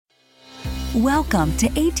Welcome to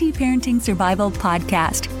AT Parenting Survival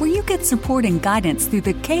Podcast, where you get support and guidance through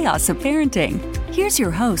the chaos of parenting. Here's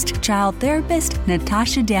your host, child therapist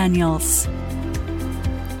Natasha Daniels.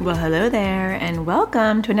 Well, hello there, and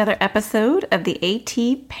welcome to another episode of the AT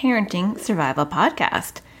Parenting Survival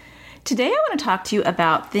Podcast. Today, I want to talk to you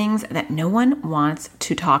about things that no one wants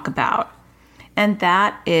to talk about, and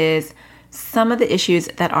that is some of the issues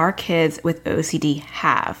that our kids with OCD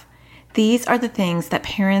have. These are the things that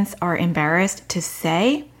parents are embarrassed to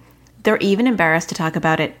say. They're even embarrassed to talk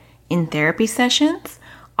about it in therapy sessions.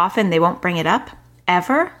 Often they won't bring it up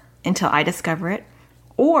ever until I discover it.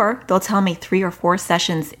 Or they'll tell me 3 or 4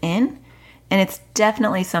 sessions in. And it's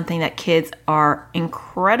definitely something that kids are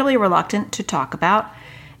incredibly reluctant to talk about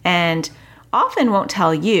and often won't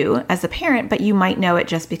tell you as a parent, but you might know it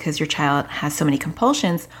just because your child has so many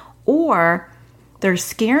compulsions, or they're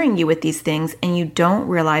scaring you with these things and you don't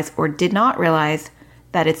realize or did not realize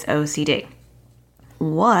that it's OCD.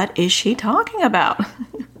 What is she talking about?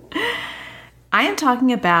 I am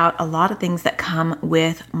talking about a lot of things that come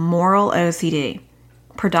with moral OCD,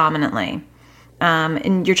 predominantly.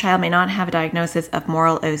 And your child may not have a diagnosis of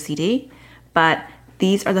moral OCD, but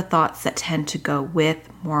these are the thoughts that tend to go with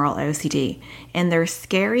moral OCD. And they're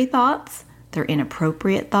scary thoughts, they're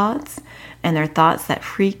inappropriate thoughts, and they're thoughts that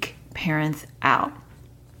freak parents out.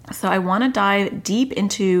 So I want to dive deep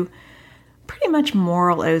into pretty much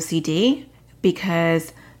moral OCD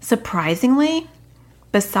because surprisingly,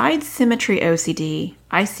 besides symmetry OCD,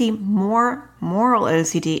 I see more moral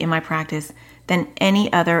OCD in my practice than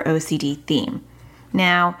any other OCD theme.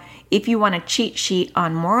 Now, if you want a cheat sheet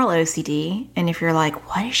on moral OCD, and if you're like,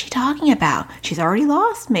 what is she talking about? She's already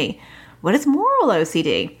lost me. What is moral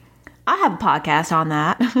OCD? I have a podcast on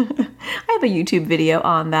that. I have a YouTube video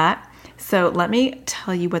on that. So let me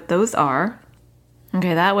tell you what those are.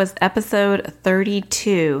 Okay, that was episode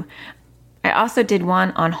 32. I also did one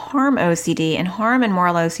on harm OCD, and harm and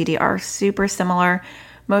moral OCD are super similar.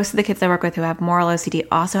 Most of the kids I work with who have moral OCD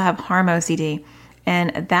also have harm OCD,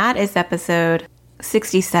 and that is episode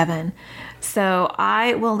 67. So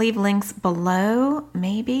I will leave links below,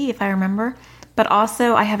 maybe, if I remember. But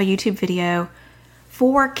also I have a YouTube video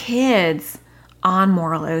for kids on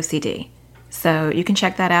moral OCD. So you can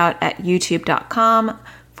check that out at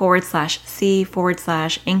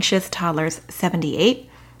youtube.com/C/anxious toddlers 78.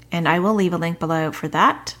 And I will leave a link below for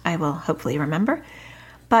that. I will hopefully remember.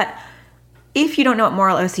 But if you don't know what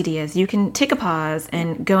moral OCD is, you can take a pause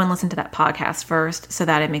and go and listen to that podcast first so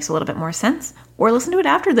that it makes a little bit more sense. Or listen to it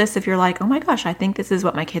after this if you're like, oh my gosh, I think this is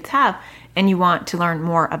what my kids have, and you want to learn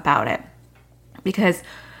more about it. Because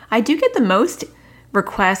I do get the most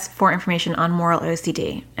requests for information on moral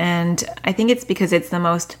OCD. And I think it's because it's the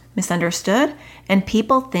most misunderstood and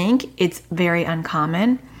people think it's very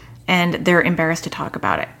uncommon and they're embarrassed to talk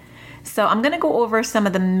about it. So I'm going to go over some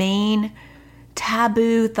of the main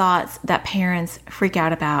taboo thoughts that parents freak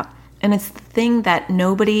out about. And it's the thing that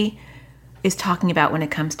nobody is talking about when it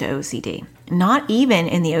comes to OCD. Not even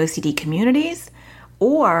in the OCD communities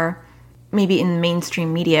or maybe in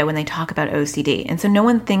mainstream media when they talk about OCD. And so no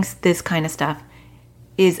one thinks this kind of stuff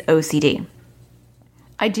is OCD.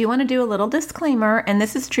 I do want to do a little disclaimer, and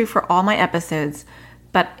this is true for all my episodes,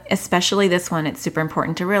 but especially this one, it's super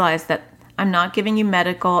important to realize that I'm not giving you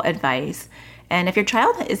medical advice. And if your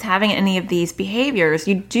child is having any of these behaviors,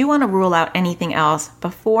 you do want to rule out anything else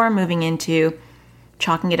before moving into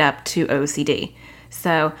chalking it up to OCD.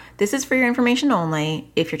 So this is for your information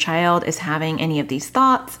only. If your child is having any of these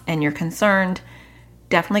thoughts and you're concerned,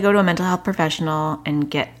 definitely go to a mental health professional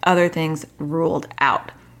and get other things ruled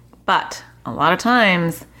out. But a lot of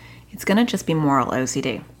times, it's going to just be moral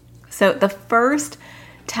OCD. So the first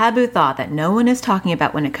taboo thought that no one is talking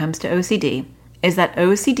about when it comes to OCD is that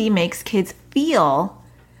OCD makes kids feel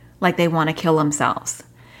like they want to kill themselves.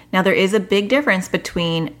 Now, there is a big difference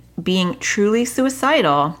between being truly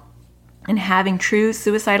suicidal and having true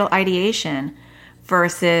suicidal ideation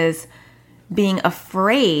versus being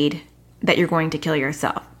afraid that you're going to kill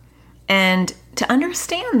yourself. And to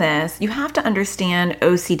understand this, you have to understand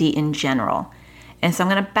OCD in general. And so I'm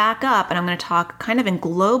going to back up and I'm going to talk kind of in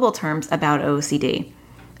global terms about OCD.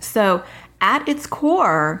 So at its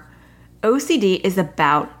core, OCD is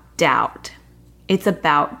about doubt. It's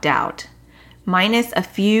about doubt. Minus a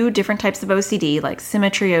few different types of OCD like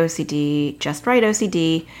symmetry OCD, just right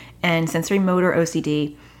OCD, and sensory motor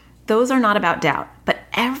OCD. Those are not about doubt, but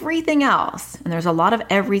everything else, and there's a lot of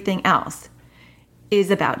everything else,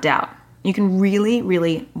 is about doubt. You can really,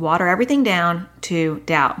 really water everything down to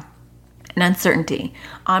doubt and uncertainty.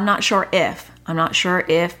 I'm not sure if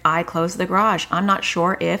I closed the garage. I'm not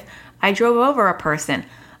sure if I drove over a person.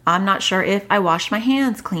 I'm not sure if I washed my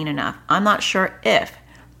hands clean enough. I'm not sure if.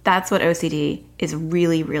 That's what OCD is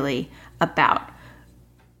really, really about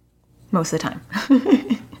most of the time,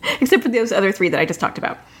 except for those other three that I just talked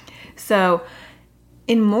about. So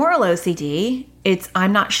in moral OCD, it's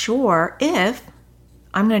I'm not sure if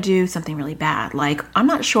I'm going to do something really bad. Like, I'm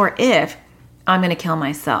not sure if I'm going to kill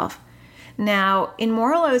myself. Now, in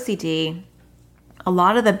moral OCD, a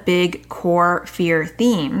lot of the big core fear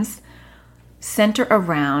themes center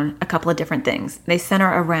around a couple of different things. They center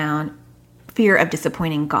around fear of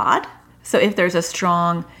disappointing God. So if there's a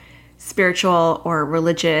strong spiritual or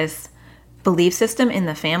religious belief system in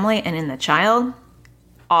the family and in the child,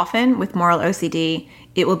 often with moral OCD,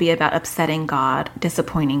 it will be about upsetting God,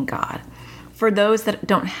 disappointing God. For those that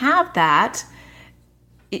don't have that,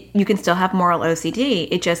 you can still have moral OCD.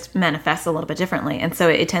 It just manifests a little bit differently. And so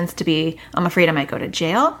it tends to be, I'm afraid I might go to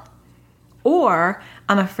jail, or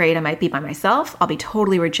I'm afraid I might be by myself. I'll be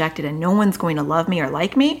totally rejected and no one's going to love me or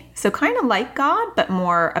like me. So kind of like God, but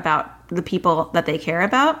more about the people that they care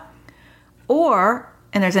about. Or,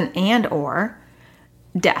 and there's an and or,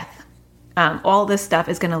 death. All this stuff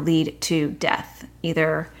is going to lead to death,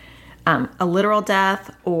 either a literal death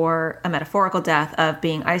or a metaphorical death of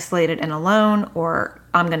being isolated and alone, or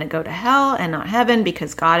I'm going to go to hell and not heaven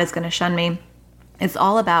because God is going to shun me. It's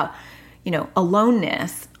all about,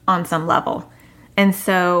 aloneness on some level. And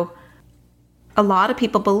so a lot of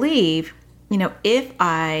people believe, if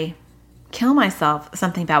I kill myself,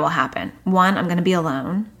 something bad will happen. One, I'm going to be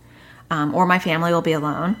alone, or my family will be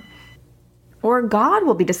alone, or God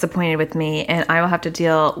will be disappointed with me and I will have to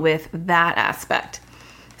deal with that aspect.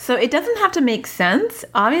 So it doesn't have to make sense.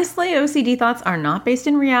 Obviously, OCD thoughts are not based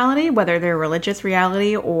in reality, whether they're religious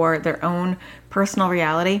reality or their own personal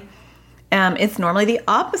reality. It's normally the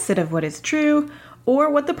opposite of what is true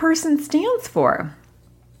or what the person stands for.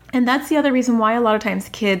 And that's the other reason why a lot of times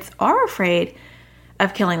kids are afraid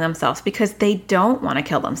of killing themselves, because they don't want to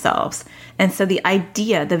kill themselves. And so the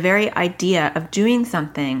very idea of doing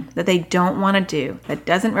something that they don't want to do, that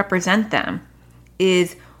doesn't represent them,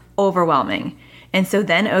 is overwhelming. And so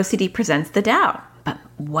then OCD presents the doubt. But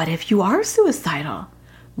what if you are suicidal?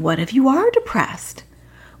 What if you are depressed?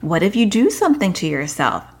 What if you do something to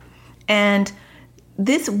yourself? And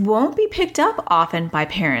this won't be picked up often by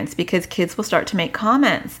parents, because kids will start to make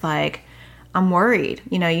comments like, I'm worried.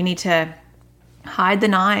 You need to hide the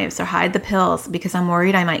knives or hide the pills because I'm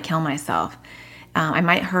worried I might kill myself. I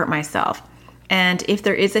might hurt myself. And if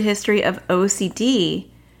there is a history of OCD,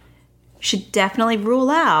 should definitely rule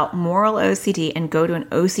out moral OCD and go to an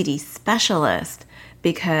OCD specialist,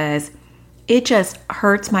 because it just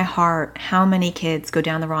hurts my heart how many kids go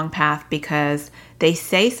down the wrong path because they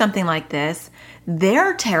say something like this.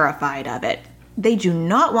 They're terrified of it. They do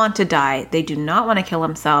not want to die. They do not want to kill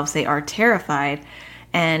themselves. They are terrified.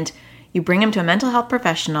 And you bring them to a mental health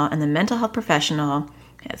professional, and the mental health professional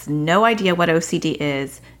has no idea what OCD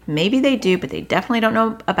is. Maybe they do, but they definitely don't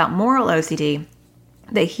know about moral OCD.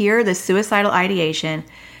 They hear the suicidal ideation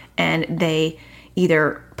and they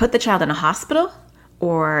either put the child in a hospital,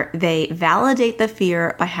 or they validate the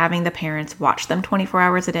fear by having the parents watch them 24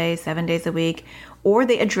 hours a day, 7 days a week, or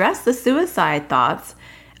they address the suicide thoughts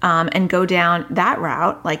and go down that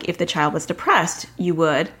route. Like if the child was depressed, you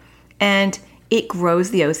would. And it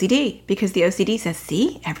grows the OCD, because the OCD says,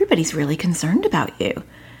 see, everybody's really concerned about you.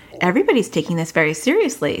 Everybody's taking this very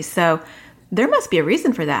seriously. So there must be a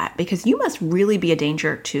reason for that, because you must really be a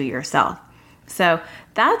danger to yourself. So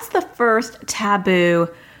that's the first taboo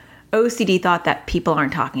OCD thought that people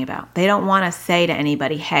aren't talking about. They don't want to say to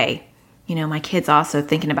anybody, hey, my kid's also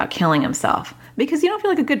thinking about killing himself, because you don't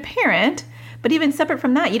feel like a good parent. But even separate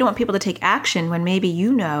from that, you don't want people to take action when maybe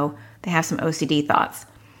they have some OCD thoughts.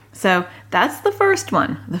 So that's the first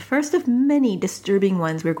one, the first of many disturbing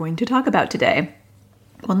ones we're going to talk about today.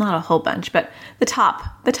 Well, not a whole bunch, but the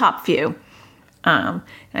top few. I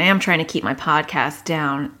am trying to keep my podcast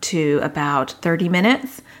down to about 30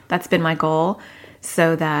 minutes. That's been my goal,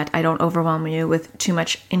 so that I don't overwhelm you with too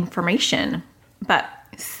much information. But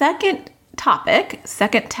second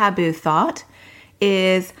taboo thought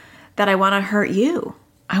is that I want to hurt you.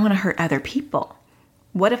 I want to hurt other people.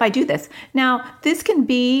 What if I do this? Now, this can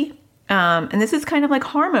be, and this is kind of like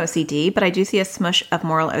harm OCD, but I do see a smush of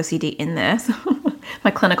moral OCD in this.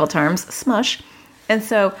 My clinical terms, smush. And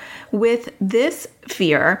so with this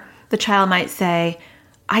fear, the child might say,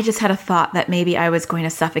 I just had a thought that maybe I was going to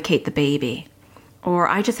suffocate the baby. Or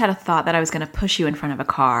I just had a thought that I was going to push you in front of a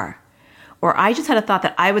car. Or I just had a thought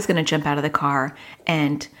that I was going to jump out of the car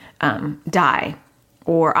and die.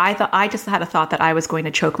 Or I just had a thought that I was going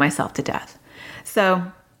to choke myself to death.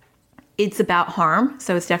 So it's about harm.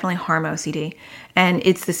 So it's definitely harm OCD. And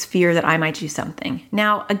it's this fear that I might do something.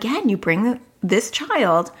 Now, again, you bring this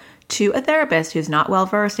child to a therapist who's not well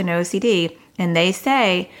versed in OCD, and they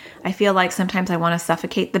say, I feel like sometimes I want to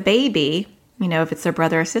suffocate the baby, if it's their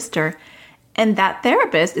brother or sister. And that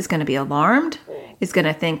therapist is going to be alarmed, is going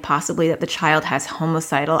to think possibly that the child has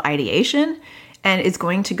homicidal ideation, and is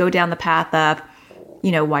going to go down the path of,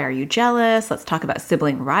 why are you jealous? Let's talk about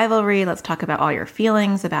sibling rivalry. Let's talk about all your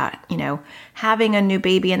feelings about, having a new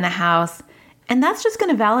baby in the house. And that's just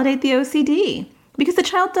going to validate the OCD because the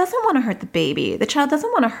child doesn't want to hurt the baby. The child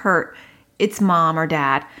doesn't want to hurt its mom or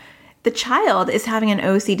dad. The child is having an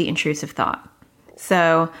OCD intrusive thought.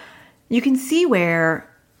 So you can see where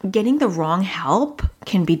getting the wrong help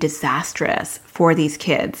can be disastrous for these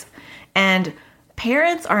kids. And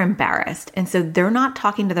parents are embarrassed. And so they're not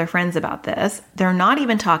talking to their friends about this. They're not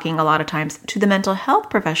even talking a lot of times to the mental health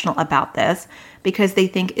professional about this because they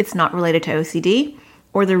think it's not related to OCD,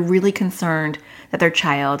 or they're really concerned that their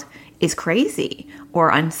child is crazy or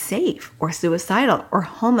unsafe or suicidal or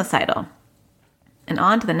homicidal. And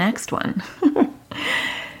on to the next one.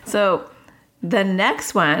 So the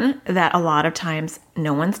next one that a lot of times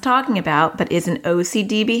no one's talking about, but is an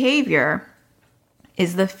OCD behavior,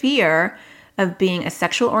 is the fear of being a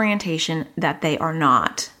sexual orientation that they are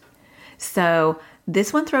not. So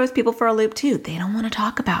this one throws people for a loop too. They don't want to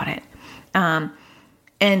talk about it.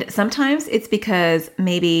 And sometimes it's because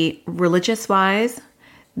maybe religious-wise,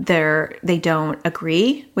 they don't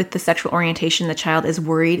agree with the sexual orientation the child is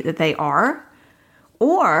worried that they are.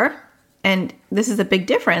 Or, and this is a big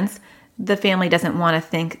difference, the family doesn't want to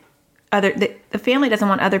think the family doesn't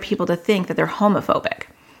want other people to think that they're homophobic.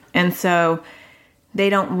 And so they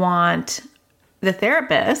don't want the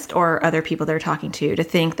therapist or other people they're talking to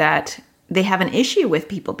think that they have an issue with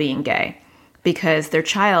people being gay because their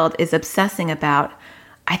child is obsessing about,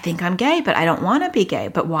 I think I'm gay, but I don't want to be gay.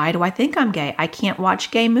 But why do I think I'm gay? I can't watch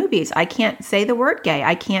gay movies. I can't say the word gay.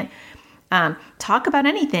 I can't talk about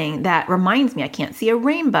anything that reminds me. I can't see a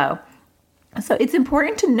rainbow. So it's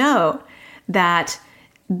important to know that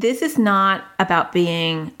this is not about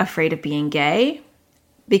being afraid of being gay,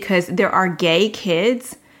 because there are gay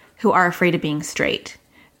kids who are afraid of being straight.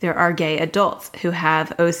 There are gay adults who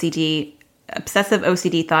have OCD, obsessive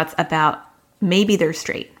OCD thoughts about maybe they're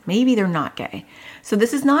straight, maybe they're not gay. So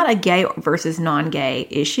this is not a gay versus non-gay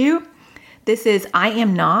issue. This is, I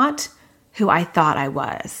am not who I thought I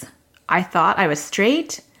was. I thought I was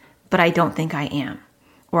straight, but I don't think I am.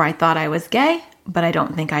 Or I thought I was gay, but I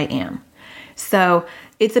don't think I am. So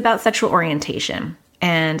it's about sexual orientation.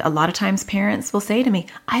 And a lot of times parents will say to me,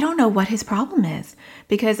 I don't know what his problem is.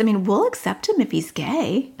 Because, we'll accept him if he's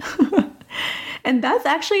gay. And that's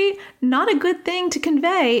actually not a good thing to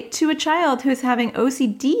convey to a child who's having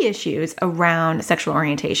OCD issues around sexual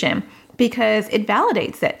orientation, because it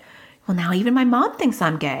validates it. Well, now even my mom thinks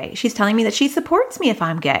I'm gay. She's telling me that she supports me if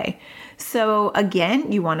I'm gay. So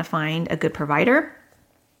again, you want to find a good provider.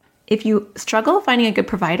 If you struggle finding a good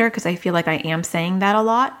provider, because I feel like I am saying that a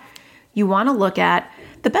lot, you want to look at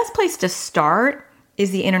the best place to start is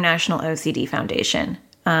the International OCD Foundation.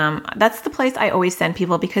 That's the place I always send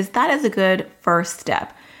people because that is a good first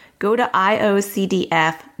step. Go to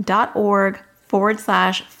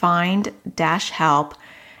iocdf.org/find-help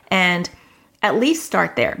and at least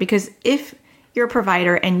start there, because if you're a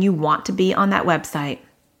provider and you want to be on that website,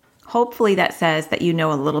 hopefully that says that you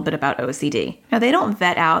know a little bit about OCD. Now, they don't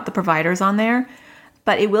vet out the providers on there,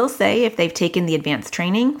 but it will say if they've taken the advanced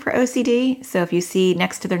training for OCD. So if you see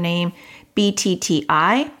next to their name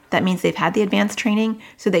BTTI, that means they've had the advanced training,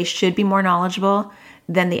 so they should be more knowledgeable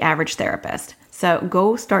than the average therapist. So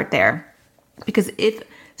go start there, because if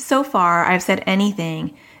so far I've said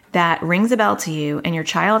anything that rings a bell to you and your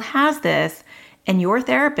child has this and your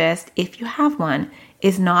therapist, if you have one,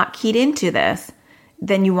 is not keyed into this,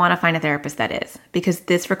 then you want to find a therapist that is, because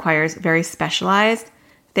this requires very specialized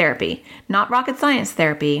therapy, not rocket science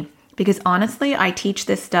therapy, because honestly, I teach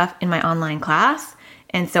this stuff in my online class,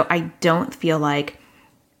 and so I don't feel like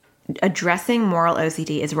addressing moral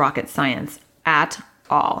OCD is rocket science at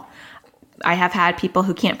all. I have had people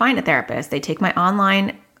who can't find a therapist. They take my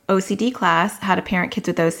online OCD class, How to Parent Kids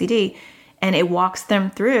with OCD, and it walks them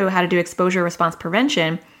through how to do exposure response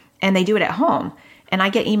prevention, and they do it at home. And I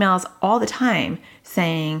get emails all the time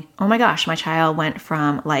saying, oh my gosh, my child went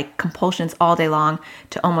from like compulsions all day long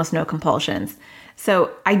to almost no compulsions.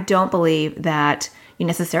 So I don't believe that you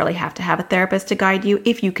necessarily have to have a therapist to guide you.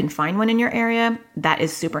 If you can find one in your area, that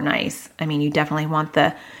is super nice. You definitely want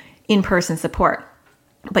the in-person support,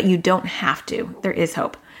 but you don't have to. There is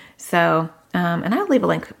hope. So, and I'll leave a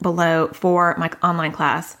link below for my online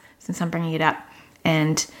class since I'm bringing it up.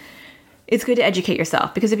 And it's good to educate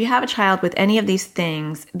yourself, because if you have a child with any of these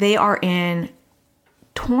things, they are in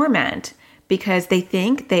torment because they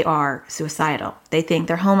think they are suicidal, they think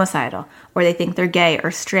they're homicidal, or they think they're gay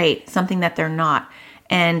or straight, something that they're not.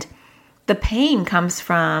 And the pain comes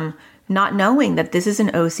from not knowing that this is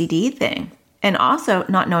an OCD thing, and also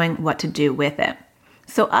not knowing what to do with it.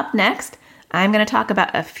 So up next, I'm going to talk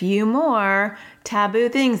about a few more taboo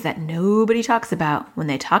things that nobody talks about when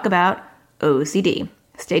they talk about OCD.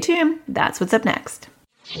 Stay tuned. That's what's up next.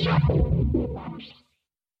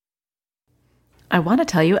 I want to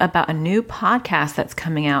tell you about a new podcast that's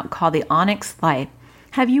coming out called The Onyx Life.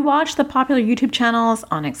 Have you watched the popular YouTube channels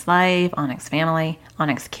Onyx Life, Onyx Family,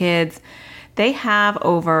 Onyx Kids? They have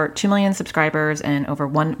over 2 million subscribers and over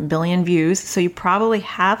 1 billion views, so you probably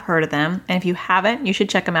have heard of them. And if you haven't, you should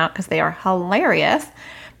check them out because they are hilarious.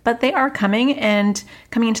 But they are coming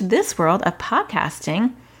into this world of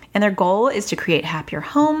podcasting, and their goal is to create happier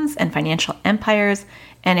homes and financial empires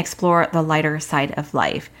and explore the lighter side of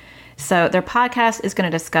life. So their podcast is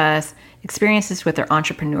going to discuss experiences with their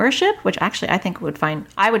entrepreneurship, which actually I would find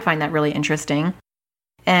that really interesting.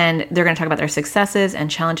 And they're going to talk about their successes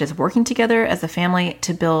and challenges working together as a family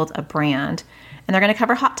to build a brand. And they're going to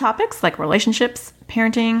cover hot topics like relationships,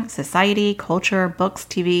 parenting, society, culture, books,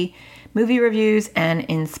 TV, movie reviews, and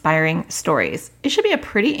inspiring stories. It should be a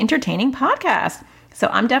pretty entertaining podcast. So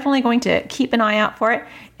I'm definitely going to keep an eye out for it,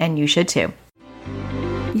 and you should too.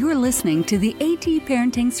 You're listening to the AT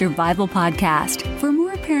Parenting Survival Podcast. For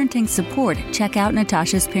more parenting support, check out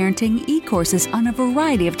Natasha's parenting e-courses on a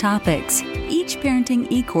variety of topics. Each parenting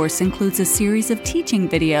e-course includes a series of teaching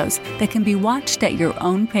videos that can be watched at your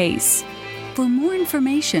own pace. For more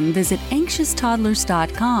information, visit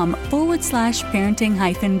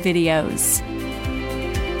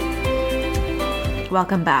anxioustoddlers.com/parenting-videos.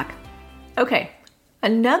 Welcome back. Okay,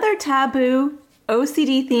 another taboo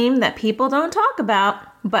OCD theme that people don't talk about,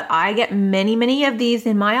 but I get many of these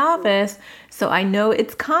in my office, so I know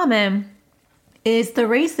it's common, is the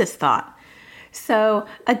racist thought. So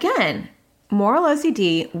again, moral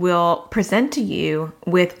OCD will present to you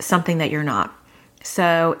with something that you're not.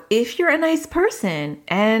 So if you're a nice person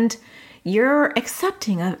and you're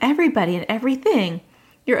accepting of everybody and everything,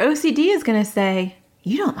 your OCD is going to say,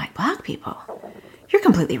 you don't like Black people. You're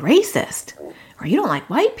completely racist. Or you don't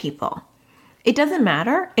like white people. It doesn't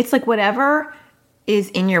matter. It's like whatever is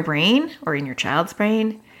in your brain or in your child's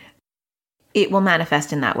brain, it will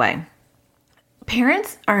manifest in that way.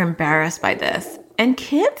 Parents are embarrassed by this, and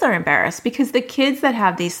kids are embarrassed because the kids that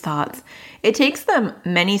have these thoughts, it takes them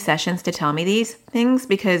many sessions to tell me these things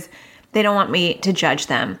because they don't want me to judge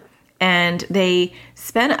them. And they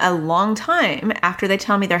spend a long time after they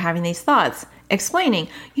tell me they're having these thoughts explaining,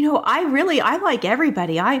 I like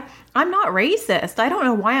everybody. I'm not racist. I don't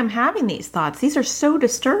know why I'm having these thoughts. These are so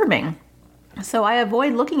disturbing. So I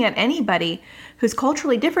avoid looking at anybody who's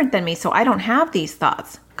culturally different than me so I don't have these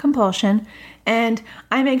thoughts. Compulsion. And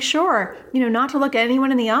I make sure, not to look at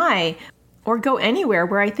anyone in the eye or go anywhere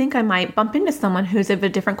where I think I might bump into someone who's of a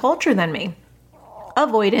different culture than me.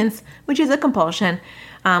 Avoidance, which is a compulsion.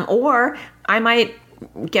 Or I might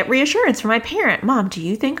get reassurance from my parent. Mom, do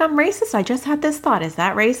you think I'm racist? I just had this thought. Is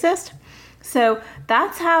that racist? So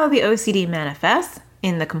that's how the OCD manifests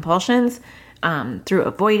in the compulsions, through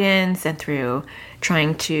avoidance and through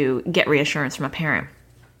trying to get reassurance from a parent.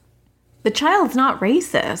 The child's not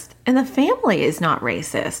racist, and the family is not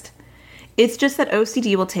racist. It's just that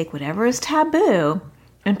OCD will take whatever is taboo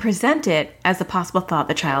and present it as a possible thought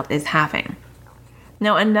the child is having.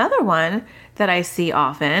 Now, another one that I see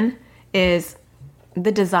often is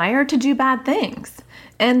the desire to do bad things.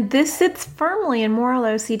 And this sits firmly in moral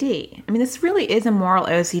OCD. I mean, this really is a moral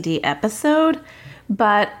OCD episode,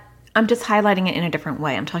 but I'm just highlighting it in a different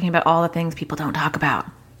way. I'm talking about all the things people don't talk about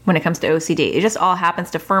when it comes to OCD. It just all happens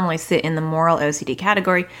to firmly sit in the moral OCD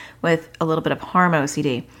category with a little bit of harm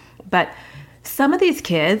OCD. But some of these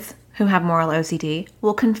kids who have moral OCD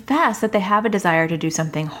will confess that they have a desire to do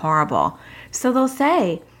something horrible. So they'll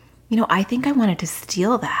say, I think I wanted to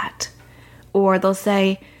steal that. Or they'll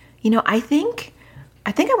say, I think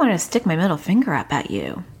I wanted to stick my middle finger up at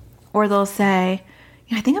you. Or they'll say,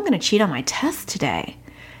 I think I'm going to cheat on my test today.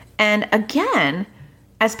 And again,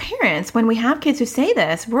 as parents, when we have kids who say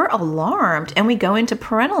this, we're alarmed and we go into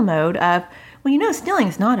parental mode of, stealing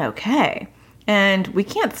is not okay. And we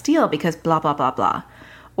can't steal because blah, blah, blah, blah.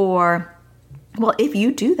 Or, well, if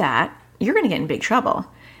you do that, you're going to get in big trouble.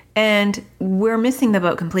 And we're missing the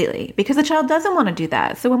boat completely because the child doesn't want to do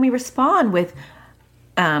that. So when we respond with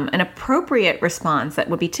an appropriate response that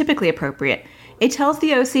would be typically appropriate, it tells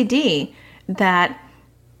the OCD that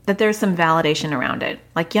that there's some validation around it.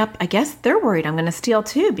 Like, yep, I guess they're worried I'm going to steal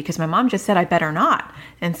too because my mom just said I better not.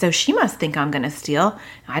 And so she must think I'm going to steal.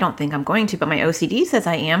 I don't think I'm going to, but my OCD says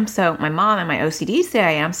I am. So my mom and my OCD say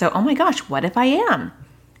I am. So, oh my gosh, what if I am?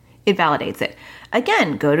 It validates it.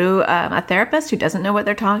 Again, go to a therapist who doesn't know what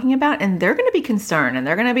they're talking about, and they're going to be concerned, and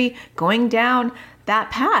they're going to be going down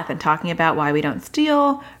that path and talking about why we don't steal,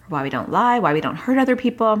 or why we don't lie, why we don't hurt other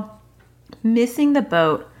people, missing the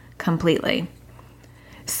boat completely.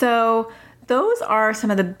 So those are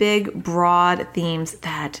some of the big, broad themes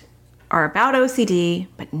that are about OCD,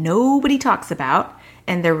 but nobody talks about,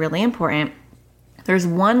 and they're really important. There's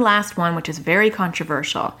one last one, which is very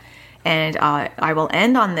controversial. And I will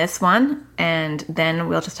end on this one, and then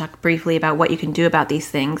we'll just talk briefly about what you can do about these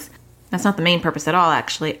things. That's not the main purpose at all,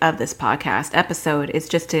 actually, of this podcast episode. It's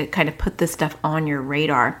just to kind of put this stuff on your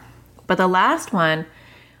radar. But the last one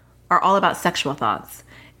are all about sexual thoughts.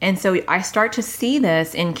 And so I start to see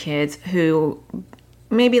this in kids who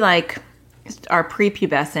maybe like are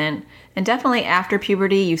prepubescent, and definitely after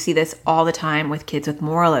puberty, you see this all the time with kids with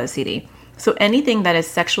moral OCD. So anything that is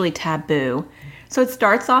sexually taboo. So it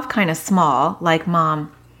starts off kind of small, like,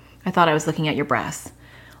 Mom, I thought I was looking at your breasts.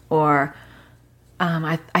 Or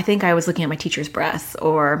I think I was looking at my teacher's breasts,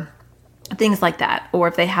 or things like that. Or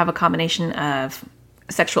if they have a combination of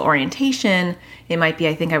sexual orientation, it might be,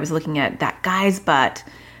 I think I was looking at that guy's butt,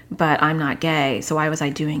 but I'm not gay, so why was I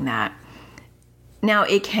doing that? Now,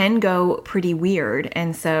 it can go pretty weird.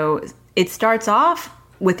 And so it starts off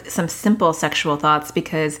with some simple sexual thoughts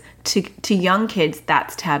because to young kids,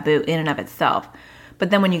 that's taboo in and of itself.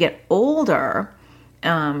 But then when you get older,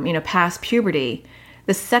 past puberty,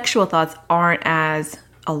 the sexual thoughts aren't as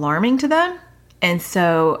alarming to them. And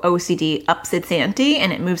so OCD ups its ante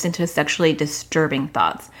and it moves into sexually disturbing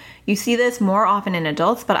thoughts. You see this more often in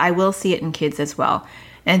adults, but I will see it in kids as well.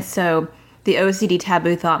 And so the OCD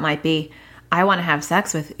taboo thought might be, I want to have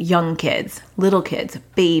sex with young kids, little kids,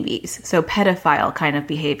 babies. So pedophile kind of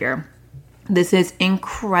behavior. This is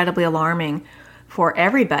incredibly alarming for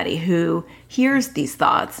everybody who hears these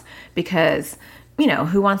thoughts because,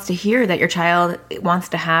 who wants to hear that your child wants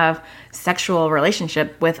to have sexual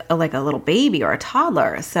relationship with a little baby or a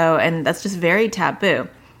toddler? So, and that's just very taboo.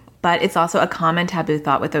 But it's also a common taboo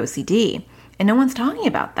thought with OCD. And no one's talking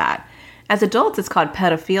about that. As adults, it's called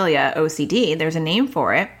pedophilia OCD. There's a name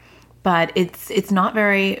for it. But it's not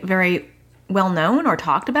very, very well known or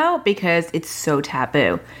talked about because it's so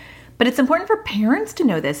taboo. But it's important for parents to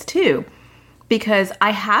know this too, because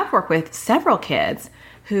I have worked with several kids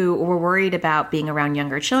who were worried about being around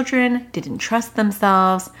younger children, didn't trust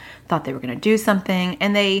themselves, thought they were going to do something,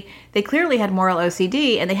 and they clearly had moral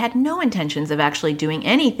OCD and they had no intentions of actually doing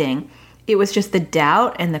anything. It was just the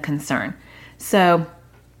doubt and the concern. So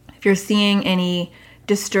if you're seeing any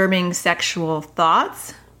disturbing sexual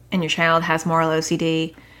thoughts, and your child has moral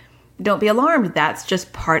OCD, don't be alarmed. That's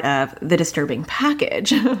just part of the disturbing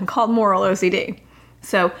package called moral OCD.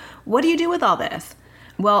 So what do you do with all this?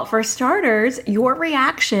 Well, for starters, your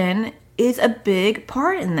reaction is a big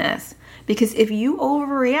part in this. Because if you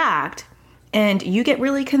overreact and you get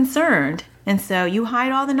really concerned, and so you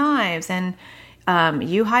hide all the knives and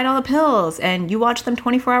you hide all the pills and you watch them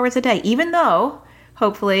 24 hours a day, even though,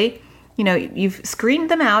 hopefully, you've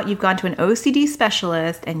screened them out, you've gone to an OCD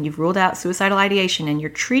specialist, and you've ruled out suicidal ideation, and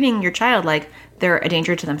you're treating your child like they're a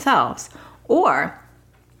danger to themselves. Or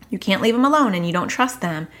you can't leave them alone, and you don't trust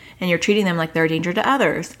them, and you're treating them like they're a danger to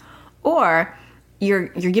others. Or you're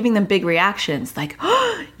giving them big reactions like,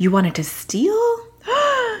 oh, you wanted to steal?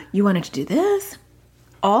 Oh, you wanted to do this?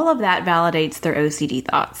 All of that validates their OCD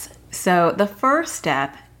thoughts. So the first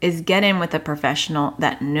step is get in with a professional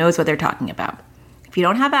that knows what they're talking about. If you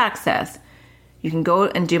don't have access, you can go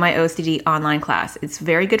and do my OCD online class. It's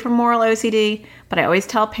very good for moral OCD, but I always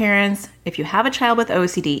tell parents, if you have a child with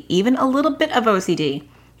OCD, even a little bit of OCD,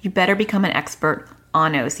 you better become an expert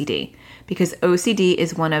on OCD because OCD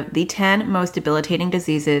is one of the 10 most debilitating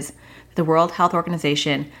diseases that the World Health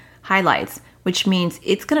Organization highlights, which means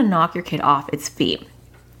it's going to knock your kid off its feet.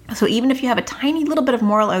 So even if you have a tiny little bit of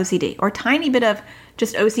moral OCD or a tiny bit of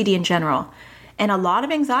just OCD in general and a lot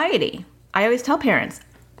of anxiety, I always tell parents,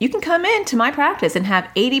 you can come into my practice and have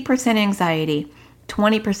 80% anxiety,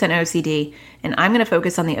 20% OCD, and I'm going to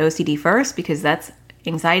focus on the OCD first because that's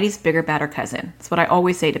anxiety's bigger, badder cousin. That's what I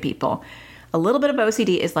always say to people. A little bit of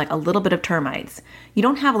OCD is like a little bit of termites. You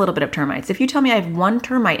don't have a little bit of termites. If you tell me I have one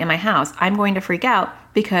termite in my house, I'm going to freak out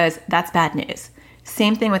because that's bad news.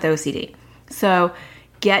 Same thing with OCD. So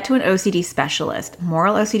get to an OCD specialist.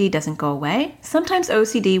 Moral OCD doesn't go away. Sometimes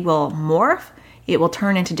OCD will morph. It will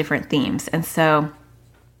turn into different themes. And so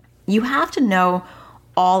you have to know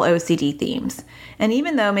all OCD themes. And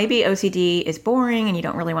even though maybe OCD is boring and you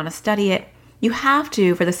don't really want to study it, you have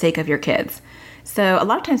to for the sake of your kids. So a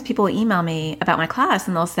lot of times people email me about my class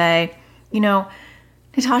and they'll say,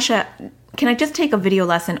 Natasha, can I just take a video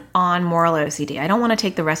lesson on moral OCD? I don't want to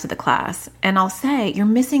take the rest of the class. And I'll say, you're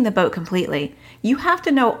missing the boat completely. You have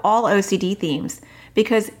to know all OCD themes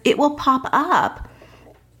because it will pop up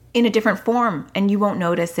in a different form and you won't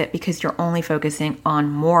notice it because you're only focusing on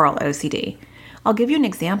moral OCD. I'll give you an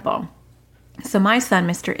example. So my son,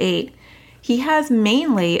 Mr. 8, he has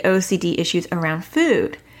mainly OCD issues around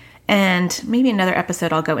food. And maybe another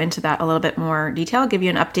episode I'll go into that a little bit more detail, give you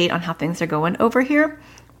an update on how things are going over here.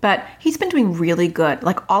 But he's been doing really good.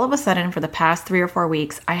 Like all of a sudden for the past 3 or 4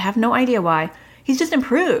 weeks, I have no idea why, he's just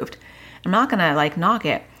improved. I'm not gonna knock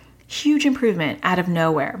it. Huge improvement out of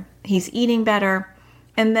nowhere. He's eating better.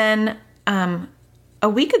 And then a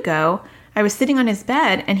week ago, I was sitting on his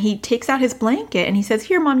bed and he takes out his blanket and he says,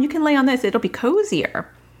 "Here, Mom, you can lay on this. It'll be cozier."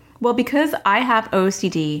 Well, because I have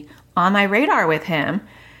OCD on my radar with him,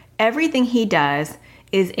 everything he does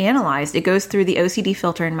is analyzed. It goes through the OCD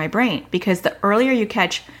filter in my brain because the earlier you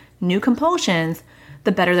catch new compulsions,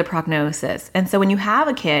 the better the prognosis. And so when you have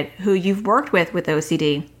a kid who you've worked with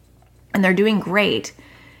OCD and they're doing great,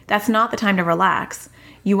 that's not the time to relax.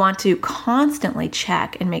 You want to constantly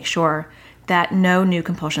check and make sure that no new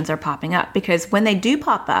compulsions are popping up because when they do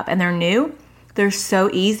pop up and they're new, they're so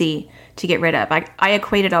easy to get rid of. I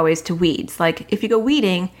equate it always to weeds. Like if you go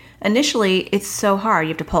weeding, initially it's so hard. You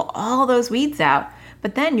have to pull all those weeds out,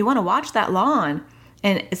 but then you want to watch that lawn.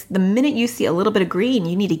 And it's the minute you see a little bit of green,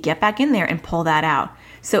 you need to get back in there and pull that out.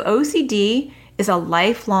 So OCD is a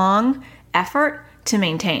lifelong effort to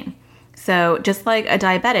maintain. So just like a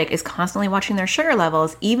diabetic is constantly watching their sugar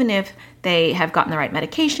levels, even if they have gotten the right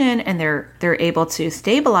medication and they're able to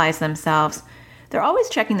stabilize themselves, they're always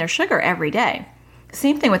checking their sugar every day.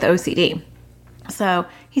 Same thing with OCD. So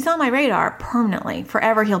he's on my radar permanently.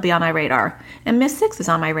 Forever he'll be on my radar. And Miss 6 is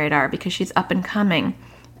on my radar because she's up and coming.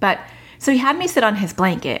 But so he had me sit on his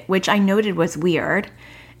blanket, which I noted was weird.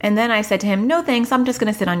 And then I said to him, "No thanks, I'm just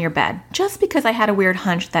going to sit on your bed." Just because I had a weird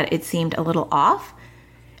hunch that it seemed a little off.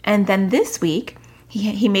 And then this week,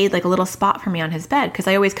 he made a little spot for me on his bed because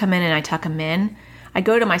I always come in and I tuck him in. I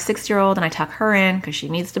go to my 6-year-old and I tuck her in because she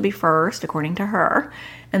needs to be first, according to her.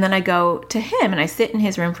 And then I go to him and I sit in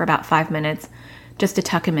his room for about 5 minutes just to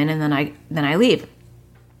tuck him in and then I leave.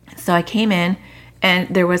 So I came in and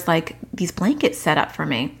there was these blankets set up for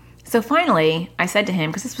me. So finally, I said to him,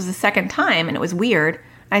 because this was the second time and it was weird,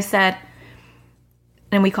 I said,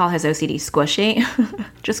 and we call his OCD Squishy.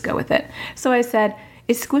 Just go with it. So I said,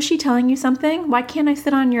 "Is Squishy telling you something? Why can't I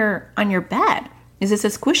sit on your bed? Is this a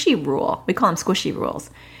Squishy rule?" We call them Squishy rules.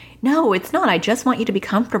 "No, it's not. I just want you to be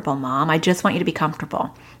comfortable, Mom. I just want you to be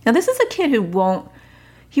comfortable." Now, this is a kid who won't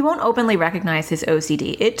openly recognize his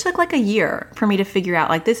OCD. It took a year for me to figure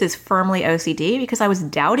out this is firmly OCD because I was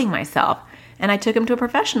doubting myself. And I took him to a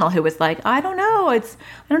professional who was like, I don't know if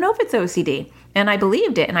it's OCD. And I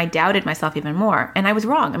believed it and I doubted myself even more. And I was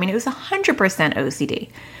wrong. I mean, it was 100% OCD.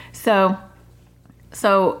 So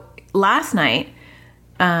last night,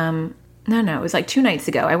 it was 2 nights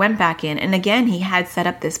ago, I went back in and again, he had set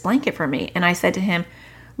up this blanket for me. And I said to him,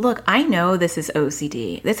 "Look, I know this is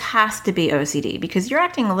OCD. This has to be OCD because you're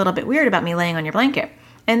acting a little bit weird about me laying on your blanket."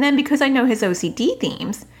 And then because I know his OCD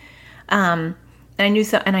themes, and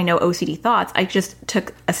I know OCD thoughts, I just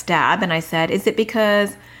took a stab and I said, "Is it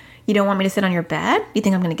because you don't want me to sit on your bed? Do you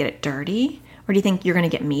think I'm going to get it dirty? Or do you think you're going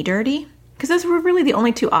to get me dirty?" Because those were really the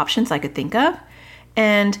only 2 options I could think of.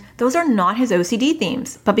 And those are not his OCD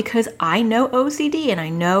themes. But because I know OCD and I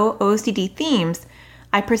know OCD themes,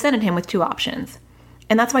 I presented him with 2 options.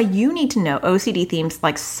 And that's why you need to know OCD themes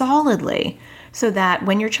solidly so that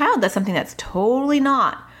when your child does something that's totally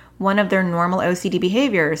not one of their normal OCD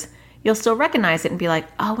behaviors, you'll still recognize it and be like,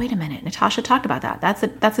 "Oh, wait a minute, Natasha talked about that.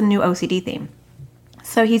 That's a new OCD theme."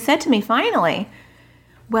 So he said to me finally,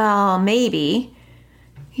 "Well, maybe."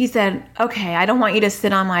 He said, "Okay, I don't want you to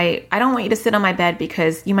sit on my bed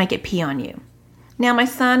because you might get pee on you." Now, my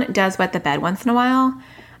son does wet the bed once in a while,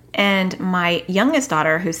 and my youngest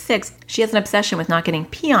daughter, who's 6, she has an obsession with not getting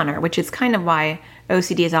pee on her, which is kind of why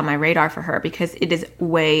OCD is on my radar for her because it is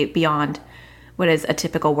way beyond what is a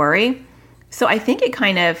typical worry. So I think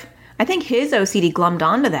his OCD glommed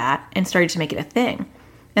onto that and started to make it a thing.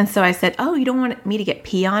 And so I said, "Oh, you don't want me to get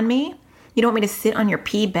pee on me? You don't want me to sit on your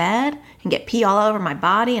pee bed and get pee all over my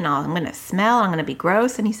body and I'm going to smell, I'm going to be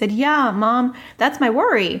gross?" And he said, "Yeah, Mom, that's my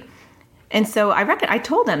worry." And so I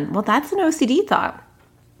told him, "Well, that's an OCD thought."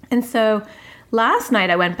 And so last night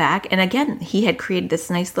I went back, and again, he had created this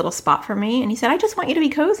nice little spot for me, and he said, I just want you to be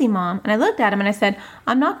cozy, Mom. And I looked at him and I said,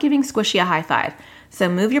 I'm not giving Squishy a high five. So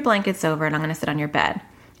move your blankets over and I'm going to sit on your bed.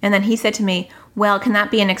 And then he said to me, well, can that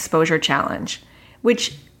be an exposure challenge?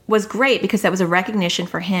 Which was great because that was a recognition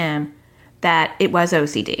for him that it was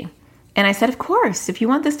OCD. And I said, of course, if you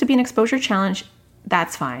want this to be an exposure challenge,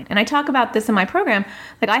 that's fine. And I talk about this in my program.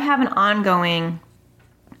 Like, I have an ongoing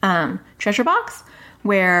treasure box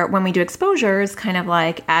where when we do exposures, kind of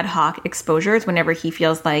like ad hoc exposures, whenever he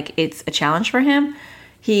feels like it's a challenge for him,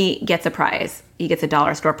 he gets a prize. He gets a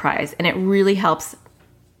dollar store prize. And it really helps.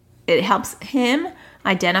 It helps him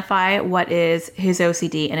identify what is his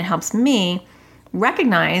OCD, and it helps me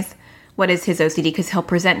recognize what is his OCD, because he'll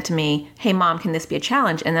present to me, hey, Mom, can this be a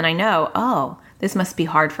challenge? And then I know, oh, this must be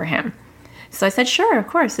hard for him. So I said, sure, of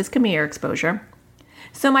course, this can be your exposure.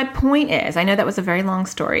 So my point is, I know that was a very long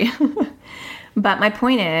story, but my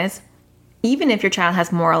point is, even if your child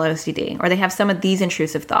has moral OCD or they have some of these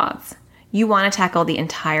intrusive thoughts, you want to tackle the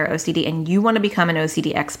entire OCD and you want to become an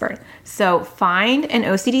OCD expert. So find an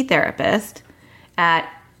OCD therapist at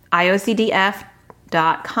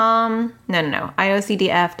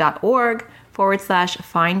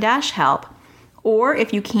iocdf.org/find-help. Or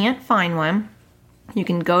if you can't find one, you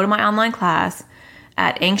can go to my online class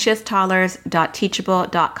at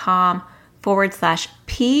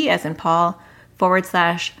anxioustoddlers.teachable.com/P as in Paul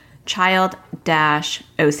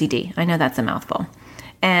 /child-OCD. I know that's a mouthful.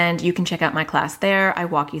 And you can check out my class there. I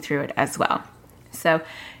walk you through it as well. So,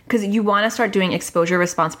 because you want to start doing exposure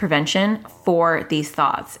response prevention for these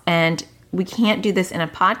thoughts. And we can't do this in a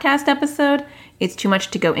podcast episode. It's too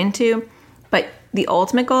much to go into. But the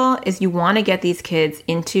ultimate goal is you want to get these kids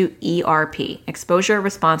into ERP, exposure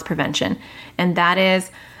response prevention. And that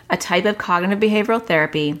is a type of cognitive behavioral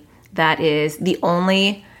therapy that is the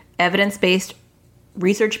only evidence-based,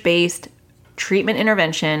 research-based treatment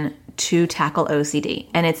intervention to tackle OCD.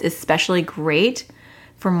 And it's especially great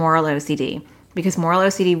for moral OCD because moral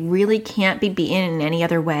OCD really can't be beaten in any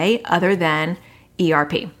other way other than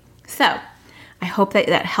ERP. So I hope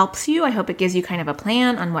that helps you. I hope it gives you kind of a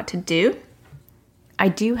plan on what to do. I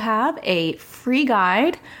do have a free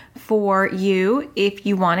guide for you if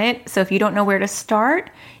you want it. So if you don't know where to start,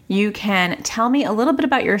 you can tell me a little bit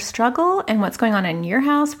about your struggle and what's going on in your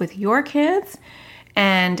house with your kids.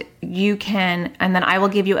 And then I will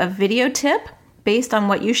give you a video tip based on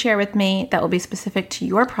what you share with me that will be specific to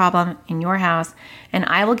your problem in your house. And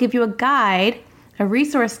I will give you a guide, a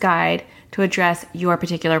resource guide to address your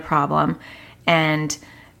particular problem. And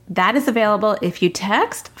that is available if you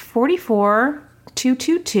text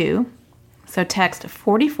 44222. So text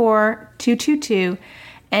 44222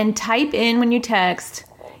 and type in when you text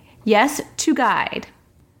yes to guide.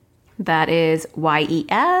 That is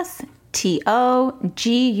YESTOGUIDE.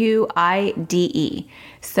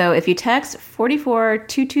 So if you text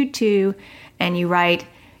 44222 and you write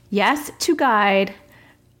yes to guide,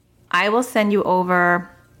 I will send you over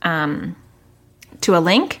to a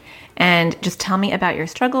link and just tell me about your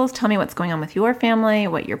struggles. Tell me what's going on with your family,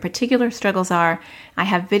 what your particular struggles are. I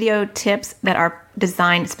have video tips that are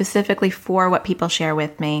designed specifically for what people share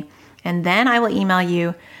with me. And then I will email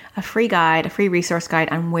you a free guide, a free resource guide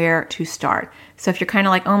on where to start. So if you're kind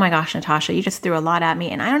of like, oh my gosh, Natasha, you just threw a lot at me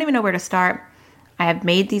and I don't even know where to start, I have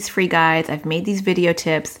made these free guides. I've made these video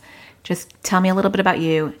tips. Just tell me a little bit about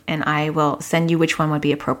you and I will send you which one would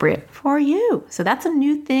be appropriate for you. So that's a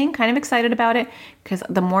new thing. Kind of excited about it because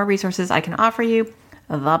the more resources I can offer you,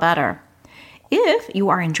 the better. If you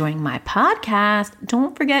are enjoying my podcast,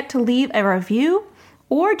 don't forget to leave a review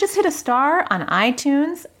or just hit a star on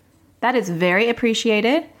iTunes. That is very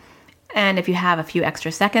appreciated. And if you have a few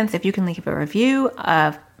extra seconds, if you can leave a review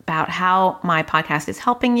about how my podcast is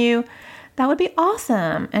helping you, that would be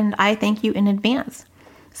awesome. And I thank you in advance.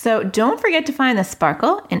 So don't forget to find the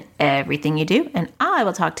sparkle in everything you do. And I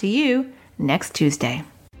will talk to you next Tuesday.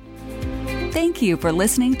 Thank you for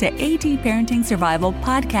listening to AT Parenting Survival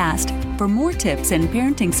Podcast. For more tips and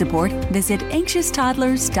parenting support, visit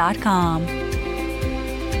anxioustoddlers.com.